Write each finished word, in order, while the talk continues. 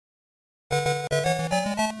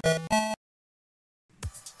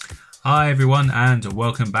Hi everyone and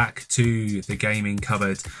welcome back to the gaming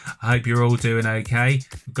cupboard. I hope you're all doing okay.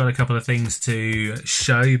 I've got a couple of things to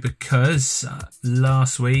show because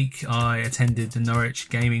last week I attended the Norwich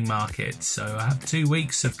Gaming Market, so I have 2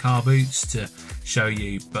 weeks of car boots to show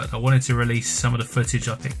you, but I wanted to release some of the footage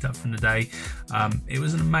I picked up from the day. It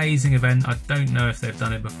was an amazing event. I don't know if they've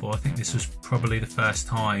done it before. I think this was probably the first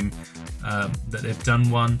time that they've done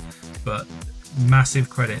one, but massive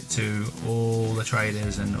credit to all the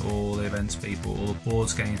traders and all the events people, all the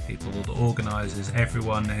boards games people, all the organisers,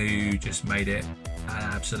 everyone who just made it an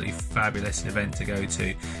absolutely fabulous event to go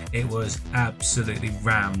to. It was absolutely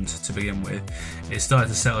rammed to begin with. It started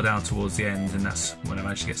to settle down towards the end, and that's when I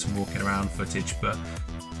managed to get some walking around footage, but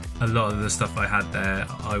a lot of the stuff I had there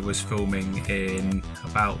I was filming in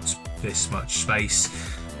about this much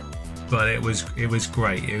space, but it was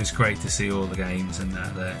great. It was great to see all the games and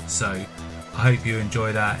that there. So I hope you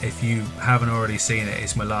enjoy that. If you haven't already seen it,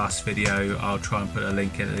 it's my last video. I'll try and put a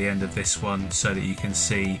link in at the end of this one so that you can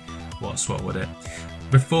see what's what with it.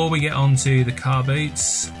 Before we get on to the car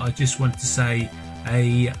boots, I just wanted to say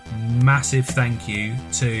a massive thank you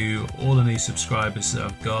to all the new subscribers that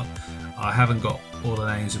I've got. I haven't got all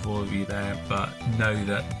the names of all of you there, but know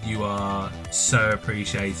that you are so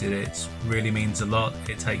appreciated. It really means a lot.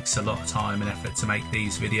 It takes a lot of time and effort to make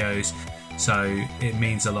these videos, so it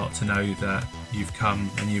means a lot to know that you've come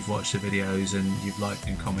and you've watched the videos and you've liked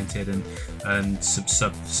and commented and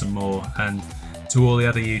subbed some more. And to all the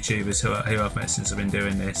other YouTubers who I've met since I've been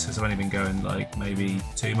doing this, because I've only been going like maybe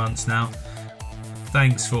 2 months now,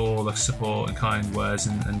 thanks for all the support and kind words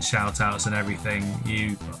and shout outs and everything.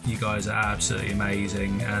 You guys are absolutely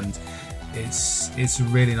amazing, and it's a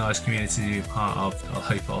really nice community to be a part of. I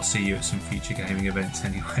hope I'll see you at some future gaming events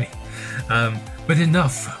anyway. But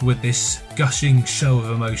enough with this gushing show of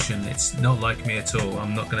emotion. It's not like me at all.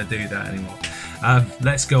 I'm not going to do that anymore.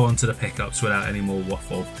 Let's go on to the pickups without any more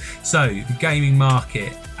waffle. So the gaming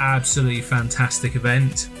market, absolutely fantastic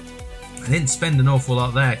event. I didn't spend an awful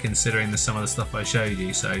lot there considering some of the stuff I showed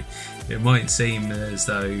you, so it might seem as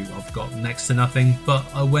though I've got next to nothing, but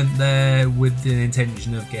I went there with the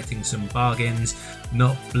intention of getting some bargains,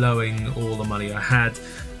 not blowing all the money I had,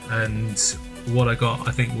 and what I got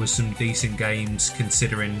I think was some decent games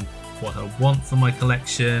considering what I want for my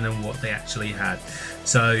collection and what they actually had.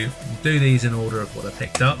 So do these in order of what I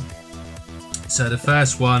picked up. So the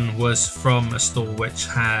first one was from a store which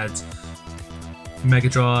had Mega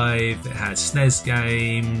Drive, it had SNES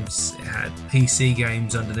games, it had PC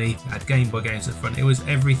games underneath, it had Game Boy games at the front. It was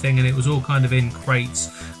everything, and it was all kind of in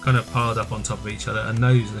crates, kind of piled up on top of each other, and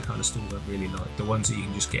those are the kind of stores I really like, the ones that you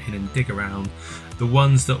can just get in and dig around, the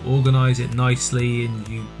ones that organise it nicely and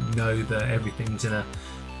you know that everything's in a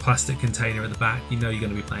plastic container at the back. You know you're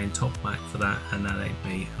going to be playing top Mac for that, and that ain't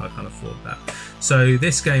me. I can't afford that. So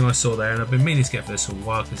this game I saw there, and I've been meaning to get for this for a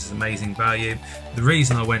while because it's amazing value. The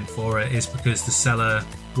reason I went for it is because the seller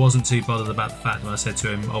wasn't too bothered about the fact when I said to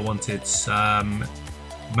him I wanted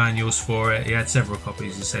manuals for it. He had several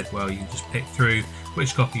copies. He said, well, you can just pick through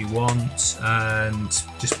which copy you want and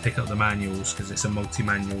just pick up the manuals because it's a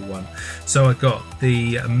multi-manual one. So I got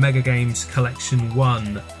the Mega Games Collection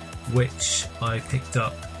 1, which I picked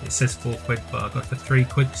up. It says £4, but I got for £3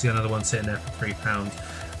 because the other one's sitting there for £3,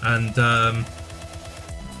 and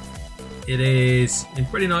it is in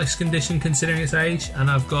pretty nice condition considering its age, and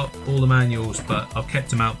I've got all the manuals, but I've kept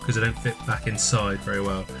them out because they don't fit back inside very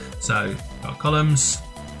well. So got columns,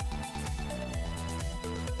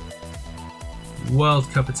 World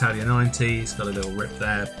Cup Italia 90, it's got a little rip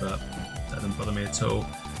there, but that doesn't bother me at all.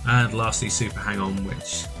 And lastly, Super Hang On,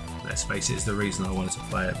 which, let's face it, is the reason I wanted to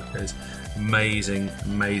play it, because amazing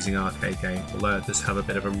arcade game, although it does have a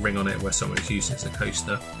bit of a ring on it where someone's used it as a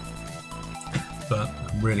coaster. But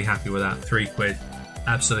I'm really happy with that. £3,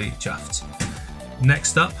 absolutely chuffed.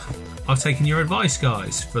 Next up, I've taken your advice,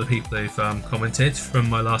 guys, for the people who've commented from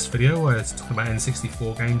my last video where I was talking about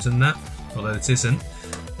N64 games and that, although it isn't.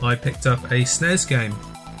 I picked up a SNES game,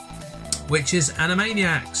 which is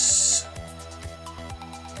Animaniacs.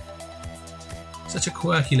 Such a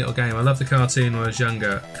quirky little game. I loved the cartoon when I was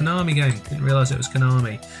younger. Konami game. Didn't realise it was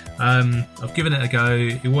Konami. I've given it a go.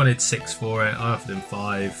 He wanted 6 for it. I offered him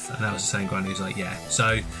 5, and that was the same guy. And he was like, "Yeah." So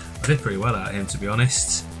I did pretty well out of him, to be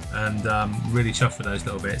honest, and really chuffed with those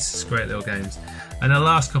little bits. It's great little games. And the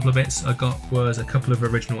last couple of bits I got was a couple of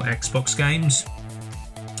original Xbox games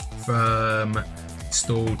from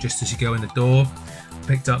store just as you go in the door.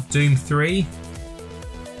 Picked up Doom 3.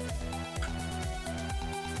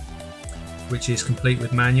 Which is complete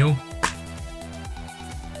with manual,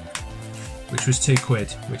 which was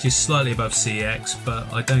 £2, which is slightly above CX,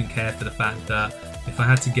 but I don't care for the fact that if I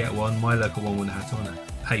had to get one, my local one wouldn't have to on it.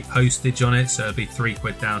 pay postage on it, so it'd be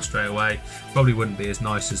 £3 down straight away. Probably wouldn't be as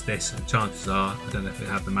nice as this, and chances are I don't know if it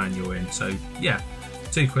have the manual in. So yeah,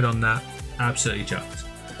 £2 on that, absolutely chuffed.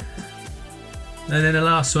 And then the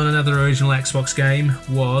last one, another original Xbox game,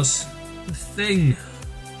 was The Thing,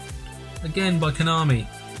 again by Konami.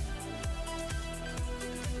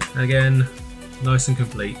 Again, nice and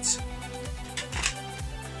complete,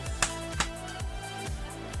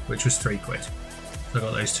 which was £3. I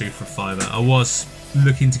got those two for £5. I was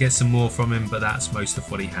looking to get some more from him, but that's most of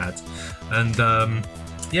what he had. And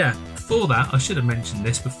yeah, before that, I should have mentioned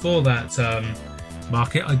this, before that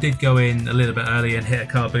market, I did go in a little bit early and hit a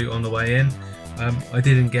Carboot on the way in. I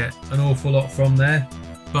didn't get an awful lot from there,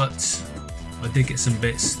 but I did get some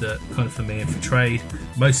bits that kind of for me and for trade.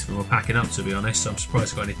 Most of them were packing up, to be honest, so I'm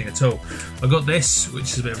surprised I got anything at all. I got this, which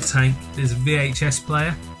is a bit of a tank. There's a VHS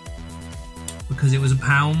player, because it was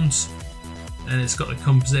 £1 and it's got the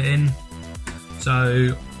composite in.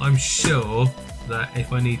 So I'm sure that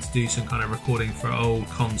if I need to do some kind of recording for old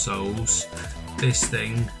consoles, this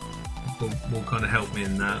thing will kind of help me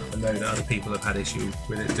in that. I know that other people have had issue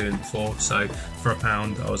with it doing before, so for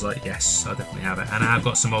 £1 I was like, yes, I definitely have it. And I've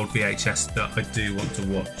got some old VHS that I do want to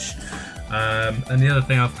watch. And the other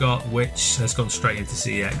thing I've got, which has gone straight into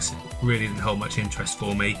CEX, really didn't hold much interest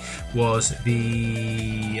for me, was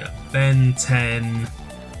the Ben 10,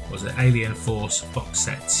 was it Alien Force box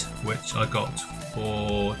set, which I got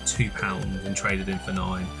for £2 and traded in for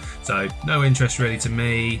 £9. So no interest really to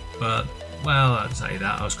me, but well, I'd say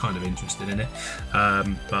that I was kind of interested in it,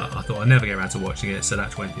 but I thought I'd never get around to watching it, so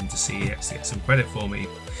that went into CEX to get some credit for me.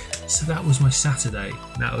 So that was my Saturday.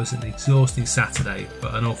 That was an exhausting Saturday,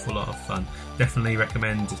 but an awful lot of fun. Definitely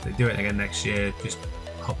recommend, if they do it again next year, just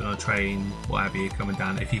hopping on a train, what have you, coming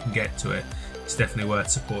down. If you can get to it, it's definitely worth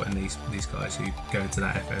supporting these guys who go into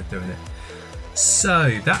that effort of doing it.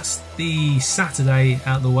 So that's the Saturday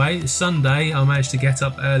out the way. The Sunday, I managed to get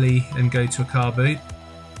up early and go to a car boot.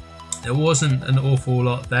 There wasn't an awful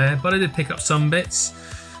lot there, but I did pick up some bits.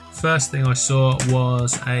 First thing I saw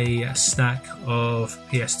was a stack of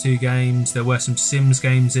PS2 games. There were some Sims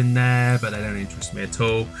games in there, but they don't interest me at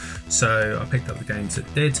all. So I picked up the games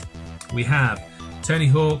that did. We have Tony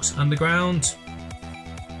Hawk's Underground,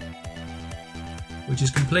 which is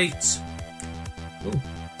complete. Ooh.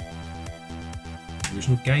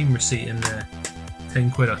 Original game receipt in there.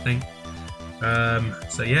 £10 I think.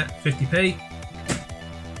 So yeah, 50p.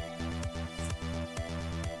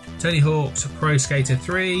 Tony Hawk's Pro Skater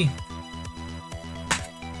 3,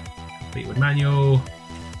 complete with manual,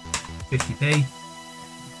 50p.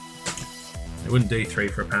 It wouldn't do 3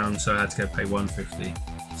 for £1, so I had to go pay £1.50.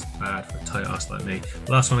 It's bad for a tight ass like me.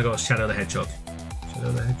 The last one I got was Shadow the Hedgehog.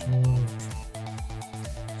 Shadow the Hedgehog,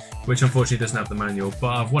 which unfortunately doesn't have the manual, but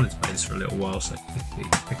I've wanted to play this for a little while, so quickly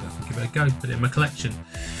pick it up and give it a go, put it in my collection.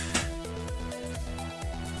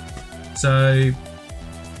 So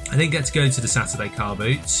I didn't get to go to the Saturday car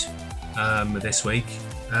boot this week,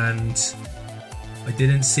 and I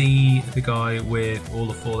didn't see the guy with all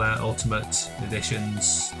the Fallout Ultimate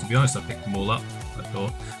editions. To be honest, I picked them all up, I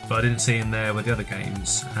thought, but I didn't see him there with the other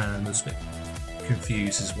games, and I was a bit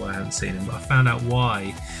confused as to why I hadn't seen him, but I found out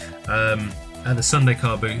why. At the Sunday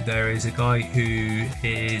car boot, there is a guy who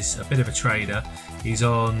is a bit of a trader. He's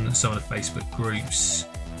on some of the Facebook groups,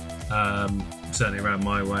 certainly around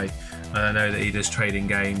my way. I know that he does trading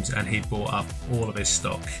games, and he'd bought up all of his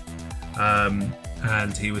stock,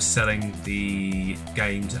 and he was selling the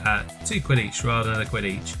games at £2 each rather than £1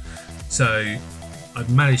 each. So I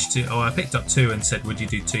managed to, I picked up 2 and said, would you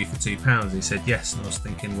do 2 for £2? He said yes, and I was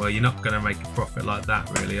thinking, well, you're not going to make a profit like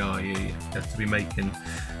that, really, are you? You have to be making,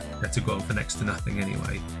 you have to go on for next to nothing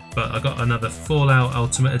anyway. But I got another Fallout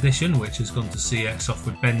Ultimate Edition, which has gone to CX off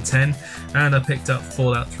with Ben 10, and I picked up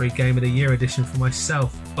Fallout 3 Game of the Year Edition for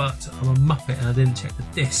myself, but I'm a muppet and I didn't check the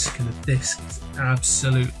disc, and the disc is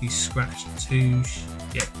absolutely scratched to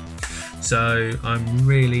shit. So I'm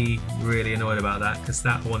really annoyed about that, because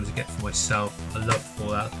that I wanted to get for myself. I love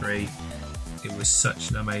Fallout 3. It was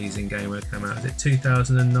such an amazing game when it came out. Was it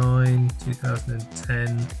 2009,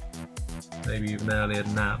 2010? Maybe even earlier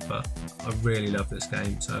than that, but I really love this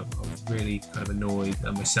game, so I was really kind of annoyed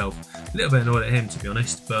at myself. A little bit annoyed at him, to be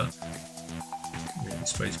honest, but yeah, I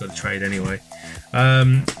suppose he's got to trade anyway.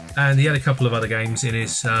 And he had a couple of other games in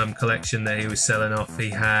his collection that he was selling off. He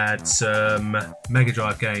had some Mega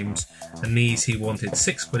Drive games, and these he wanted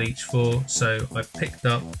 £6 each for, so I picked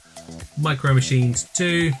up Micro Machines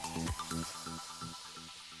 2,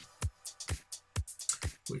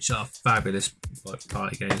 which are fabulous, like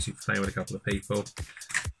party games you can play with a couple of people,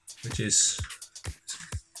 which is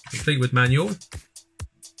complete with manual.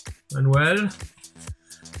 Manuel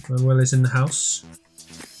is in the house.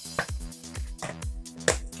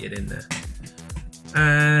 Get in there.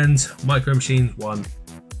 And Micro Machines 1,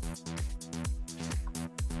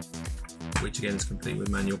 which again is complete with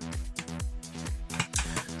manual.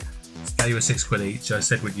 They were £6 each. I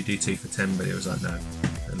said, would you do 2 for 10? But it was like, no.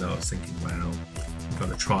 And I was thinking, well, you've got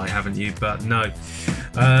to try, haven't you? But no.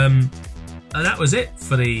 And that was it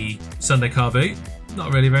for the Sunday car boot.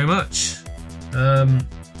 Not really very much.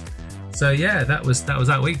 So yeah, that was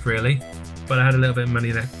that week really. But I had a little bit of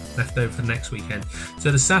money left over for next weekend.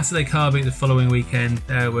 So the Saturday car boot the following weekend,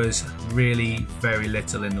 there was really very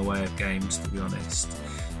little in the way of games, to be honest.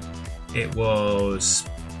 It was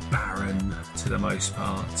barren to the most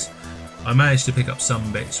part. I managed to pick up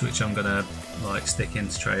some bits which I'm gonna like stick in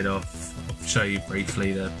to trade off. I'll show you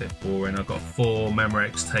briefly, they're a bit boring. I've got 4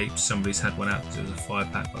 Memorex tapes, somebody's had one out because it was a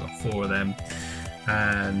 5-pack, I got 4 of them.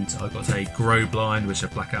 And I got a grow blind, which is a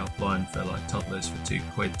blackout blind for like toddlers for £2,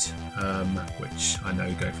 which I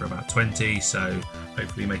know go for about 20, so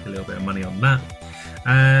hopefully make a little bit of money on that.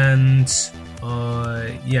 And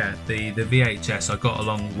yeah, the VHS I got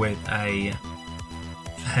along with a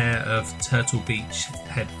pair of Turtle Beach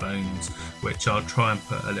headphones, which I'll try and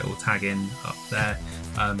put a little tag in up there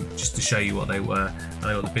just to show you what they were. And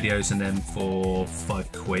I got the videos in them for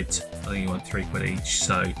 £5. I think you want £3 each,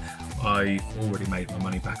 so I've already made my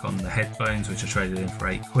money back on the headphones, which I traded in for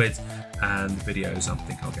 £8, and the videos I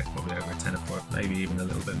think I'll get probably over a tenner for it, maybe even a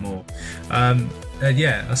little bit more. And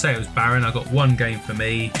yeah, I say it was barren. I got 1 game for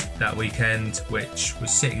me that weekend, which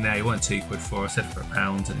was sitting there. He wanted £2 for. I said for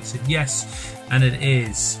 £1, and he said yes, and it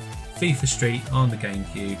is FIFA Street on the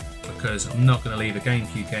GameCube, because I'm not going to leave a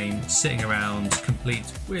GameCube game sitting around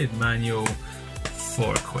complete with manual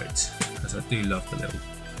for £1, because I do love the little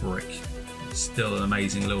brick. It's still an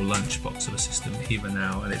amazing little lunchbox of a system even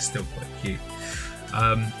now, and it's still quite cute.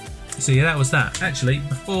 So yeah, that was that. Actually,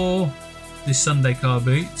 before this Sunday car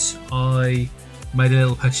boot, I made a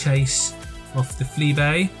little purchase off the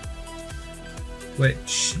Fleabay,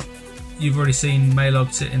 which you've already seen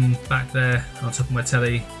Maylog sitting back there on top of my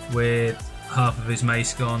telly with half of his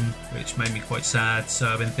mace gone, which made me quite sad. So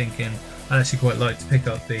I've been thinking I'd actually quite like to pick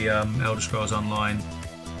up the Elder Scrolls Online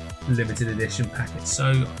limited edition packet. So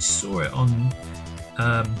I saw it on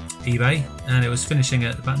eBay, and it was finishing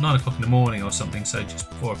at about 9 o'clock in the morning or something, so just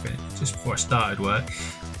before I started work.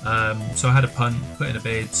 So I had a punt, put in a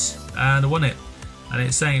bid, and I won it. And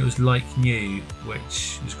it's saying it was like new,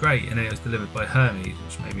 which was great. And then it was delivered by Hermes,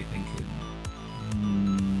 which made me think,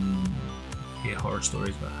 hear horror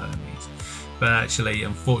stories about Hermes. But actually,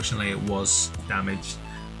 unfortunately, it was damaged.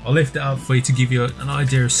 I'll lift it up for you to give you an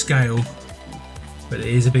idea of scale. But it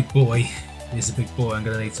is a big boy. It is a big boy. I'm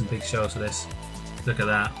going to need some big shells for this. Look at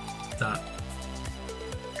that.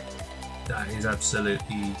 That is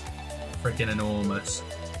absolutely freaking enormous.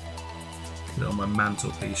 Put it on my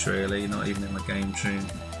mantelpiece, really, not even in my game room.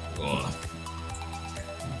 Oh.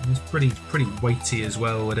 It's pretty weighty as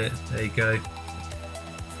well with it. There you go.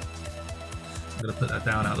 I'm going to put that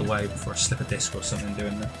down out of the way before I slip a disc or something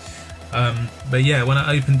doing that. But yeah, when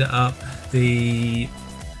I opened it up, the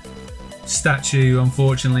statue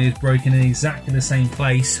unfortunately is broken in exactly the same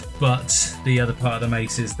place, but the other part of the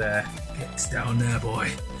mace is there. Get down there,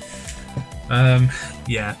 boy.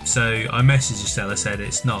 Yeah, so I messaged the seller, said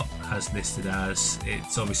it's not as listed as,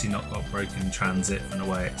 it's obviously not got broken in transit from the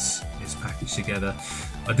way it's packaged together.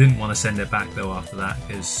 I didn't want to send it back though after that,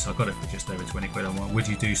 because I got it for just over 20 quid. I went, would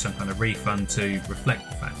you do some kind of refund to reflect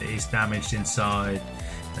the fact that it is damaged inside?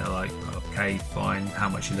 They're like, okay, fine, how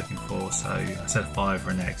much are you looking for? So I said 5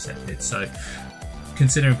 and they accepted. So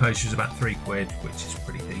considering postage was about £3, which is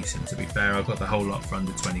pretty decent to be fair. I got the whole lot for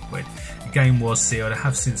under 20 quid. The game was sealed. I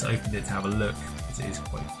have since opened it to have a look, because it is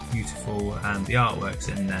quite beautiful and the artwork's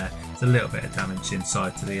in there. There's a little bit of damage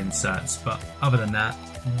inside to the inserts, but other than that,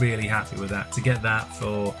 really happy with that. To get that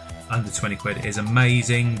for under 20 quid is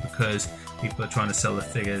amazing, because people are trying to sell the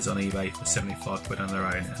figures on eBay for 75 quid on their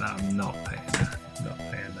own, and I'm not paying that.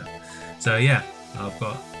 So yeah, I've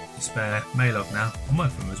got a spare Maylog now. I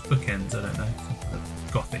might put them as bookends, I don't know, some kind of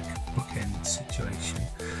gothic bookend situation.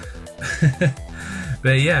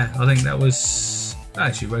 But yeah, I think that was, I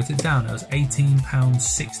actually wrote it down, it was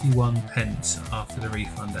 £18.61 after the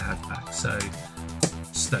refund I had back. So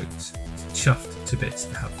stoked, chuffed to bits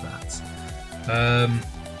to have that.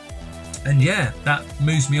 And yeah, that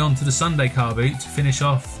moves me on to the Sunday car boot to finish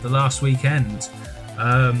off the last weekend.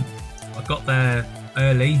 I got there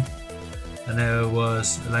early, and there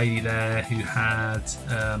was a lady there who had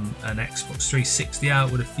an Xbox 360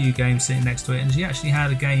 out with a few games sitting next to it, and she actually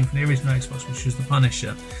had a game from the original Xbox, which was The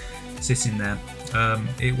Punisher, sitting there.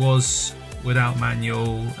 It was without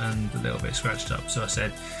manual and a little bit scratched up. So I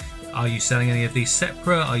said, are you selling any of these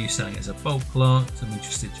separate? Are you selling it as a bulk lot? I'm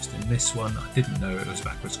interested just in this one. I didn't know it was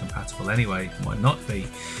backwards compatible anyway, it might not be.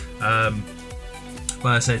 But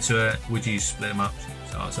I said to her, would you split them up?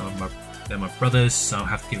 So they're my brothers, so I'll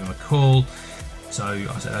have to give them a call. So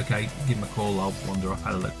I said, okay, give them a call, I'll wander off,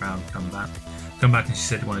 have a look around, come back. And she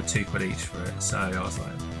said she wanted £2 each for it. So I was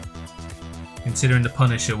like, considering the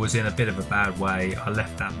Punisher was in a bit of a bad way, I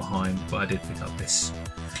left that behind, but I did pick up this,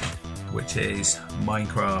 which is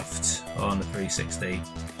Minecraft on the 360.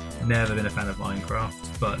 Never been a fan of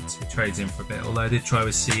Minecraft, but it trades in for a bit. Although I did try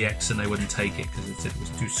with CX and they wouldn't take it because it said it was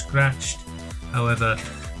too scratched. However,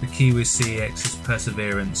 the key with CX is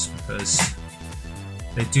perseverance, because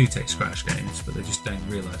they do take scratch games, but they just don't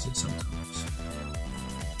realise it sometimes.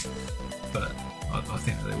 But I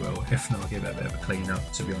think that they will. If not, I'll give it a bit of a clean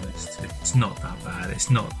up, to be honest. It's not that bad. It's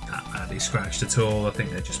not that badly scratched at all. I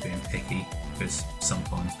think they're just being picky, because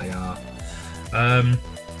sometimes they are.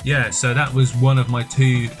 Yeah, so that was one of my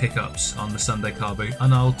 2 pickups on the Sunday Carboot,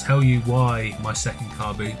 and I'll tell you why my second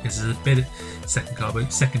Carboot, because there's a bit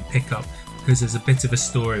second pickup, because there's a bit of a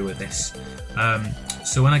story with this.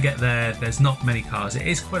 So when I get there, there's not many cars. It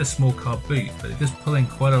is quite a small car boot, but it does pull in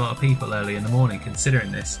quite a lot of people early in the morning,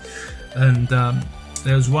 considering this. And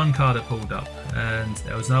there was one car that pulled up, and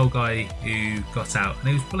there was an old guy who got out, and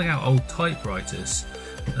he was pulling out old typewriters.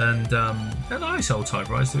 And they're nice old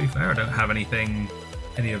typewriters, to be fair. I don't have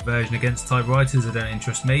any aversion against typewriters. They don't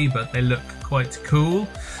interest me, but they look quite cool.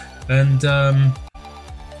 And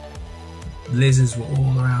Lizards were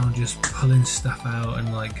all around just pulling stuff out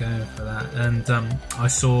and like going for that. And I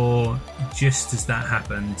saw, just as that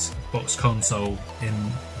happened, box console in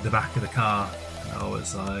the back of the car, and I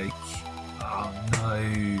was like, oh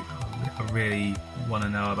no, I really want to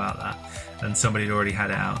know about that. And somebody had already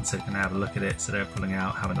had it out and said, can I have a look at it? So they were pulling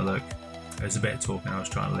out, having a look. There was a bit of talking, I was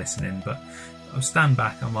trying to listen in, but I'll stand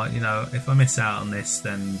back. I'm like, you know, if I miss out on this,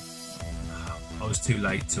 then I was too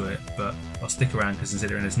late to it, but I'll stick around, because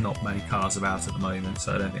considering there's not many cars about at the moment,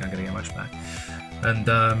 so I don't think I'm going to get much back. And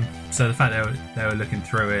so the fact they were looking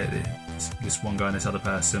through it, this one guy and this other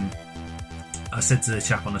person, I said to the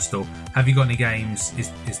chap on the stall, have you got any games?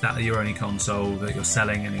 Is that your only console that you're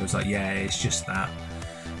selling? And he was like, yeah, it's just that.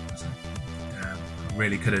 I was like, damn, I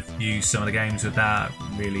really could have used some of the games with that.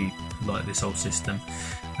 I really like this whole system.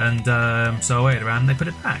 And so I waited around and they put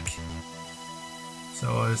it back.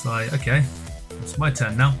 So I was like, okay, it's my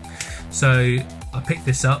turn now. So I picked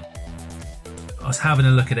this up, I was having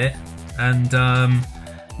a look at it, and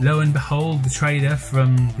lo and behold, the trader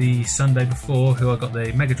from the Sunday before, who I got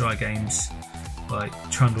the Mega Drive games, like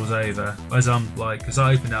trundles over as I'm like, because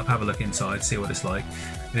I opened it up, have a look inside, see what it's like,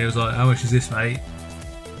 and he was like, how much is this, mate?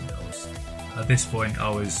 At this point I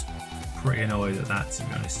was pretty annoyed at that, to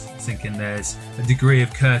be honest, thinking there's a degree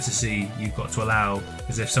of courtesy you've got to allow,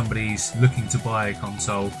 because if somebody's looking to buy a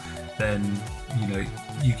console, then you know,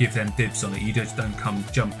 you give them dibs on it. You just don't come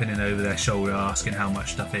jumping in over their shoulder asking how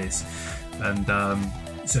much stuff is. And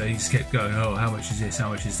so he just kept going, oh, how much is this, how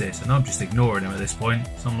much is this? And I'm just ignoring him at this point.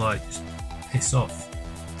 So I'm like, just piss off.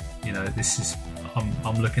 You know, this is,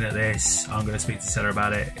 I'm looking at this, I'm going to speak to the seller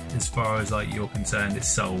about it. As far as like you're concerned, it's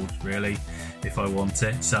sold, really, if I want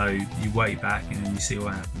it. So you wait back and then you see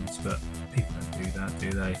what happens. But people don't do that,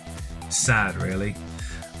 do they? It's sad, really.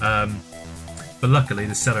 But luckily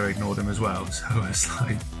the seller ignored him as well, so it's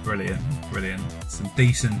like brilliant. Some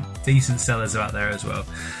decent sellers out there as well.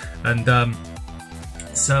 And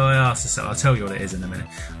so I asked the seller, I'll tell you what it is in a minute.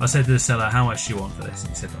 I said to the seller, how much do you want for this? And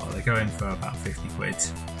he said, oh, they're going for about 50 quid.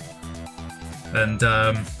 And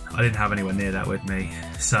I didn't have anywhere near that with me,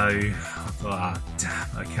 so I thought, ah,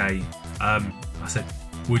 damn, okay. I said,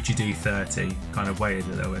 would you do 30? Kind of waited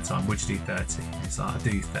a little bit of time, would you do 30? He's like, I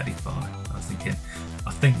do 35. I was thinking,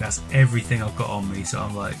 I think that's everything I've got on me, so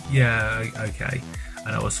I'm like, yeah, okay.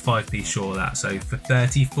 And I was 5p short of that, so for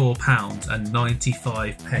 £34 and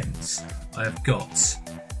 95 pence, I have got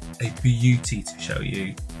a beauty to show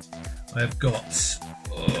you. I have got,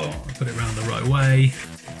 oh, I'll put it around the right way,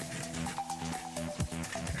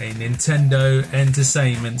 a Nintendo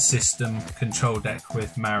Entertainment System control deck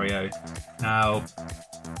with Mario. Now,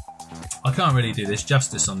 I can't really do this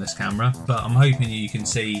justice on this camera, but I'm hoping you can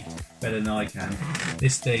see better than I can.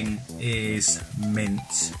 This thing is mint.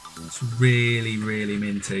 It's really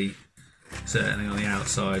minty, certainly on the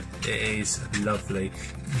outside. It is lovely.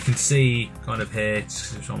 You can see kind of here,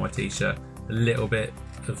 it's on my t-shirt, a little bit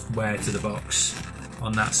of wear to the box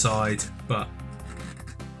on that side, but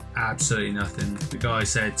absolutely nothing. The guy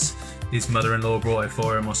said his mother-in-law brought it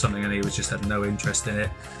for him or something, and he was just had no interest in it.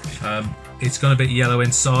 It's gone a bit yellow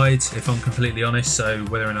inside, if I'm completely honest, so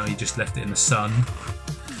whether or not he just left it in the sun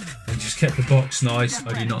and just kept the box nice,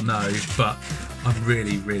 I do not know. But I'm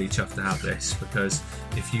really chuffed to have this, because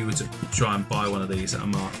if you were to try and buy one of these at a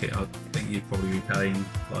market, I think you'd probably be paying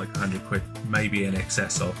like 100 quid, maybe in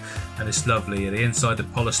excess of. And it's lovely. The inside, the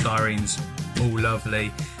polystyrene's all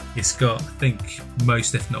lovely. It's got, I think,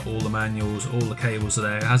 most if not all the manuals, all the cables are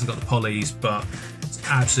there. It hasn't got the polys, but it's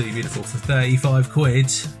absolutely beautiful. For 35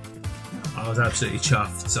 quid, I was absolutely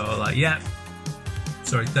chuffed. So I was like, yeah,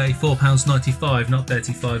 sorry, £34.95, not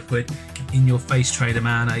 35 quid. In your face, trader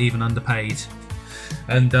man, I even underpaid.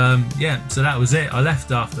 And yeah, so that was it. I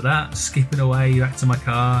left after that, skipping away back to my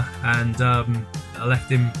car, and I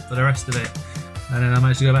left him for the rest of it. And then I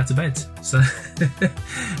managed to go back to bed. So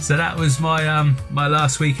so that was my my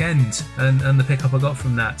last weekend, and the pickup I got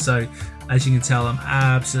from that. So as you can tell, I'm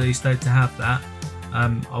absolutely stoked to have that.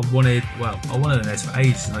 I wanted an S for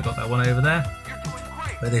ages, and I got that one over there.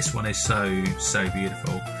 But this one is so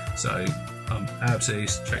beautiful. So I'm absolutely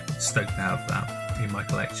stoked to have that in my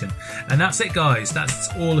collection. And that's it, guys.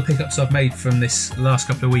 That's all the pickups I've made from this last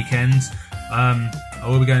couple of weekends. I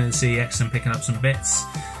will be going to the CEX and picking up some bits,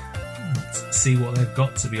 see what they've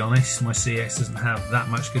got. To be honest, my CEX doesn't have that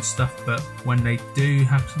much good stuff, but when they do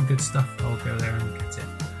have some good stuff, I'll go there and get it.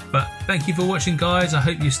 But thank you for watching, guys. I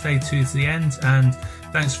hope you stayed to the end, and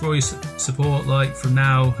thanks for all your support, like from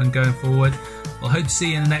now and going forward. I'll hope to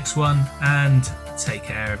see you in the next one, and take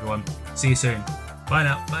care, everyone. See you soon. Bye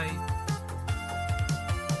now. Bye.